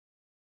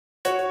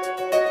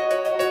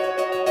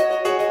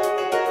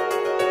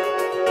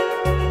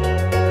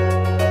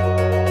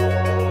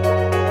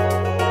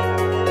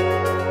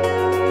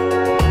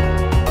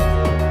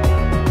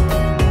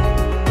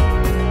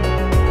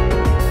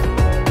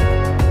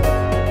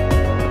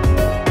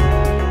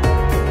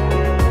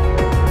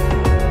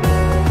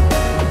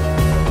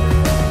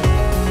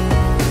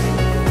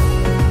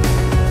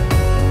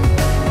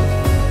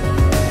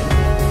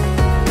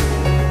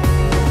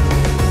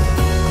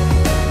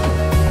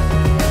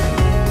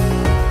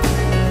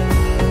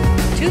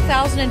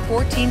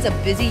2014 is a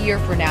busy year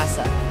for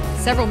NASA.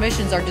 Several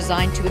missions are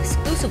designed to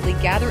exclusively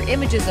gather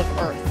images of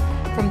Earth.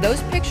 From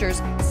those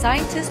pictures,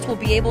 scientists will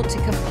be able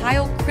to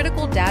compile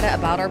critical data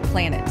about our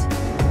planet.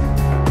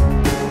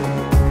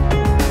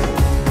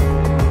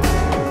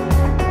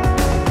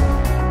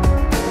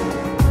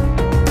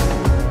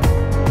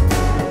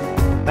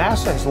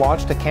 NASA has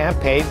launched a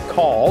campaign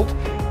called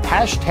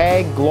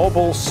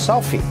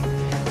 #GlobalSelfie.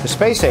 The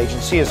space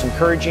agency is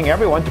encouraging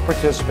everyone to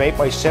participate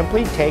by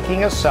simply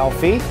taking a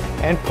selfie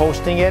and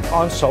posting it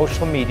on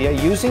social media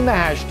using the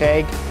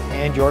hashtag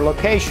and your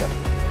location.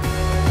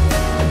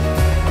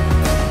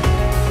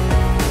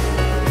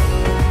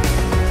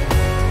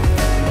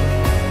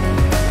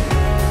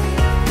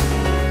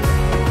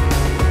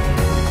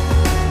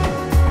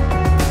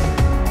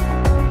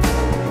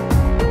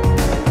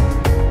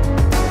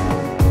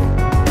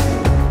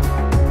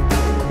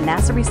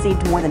 NASA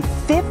received more than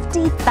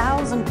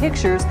 50,000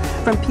 pictures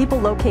from people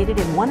located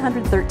in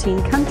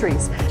 113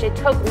 countries. It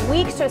took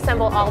weeks to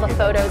assemble all the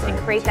photos and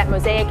create that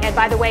mosaic. And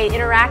by the way,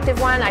 interactive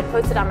one, I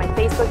posted on my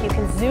Facebook. You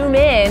can zoom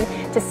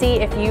in to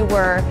see if you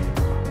were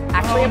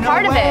actually a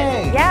part of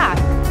it. Yeah.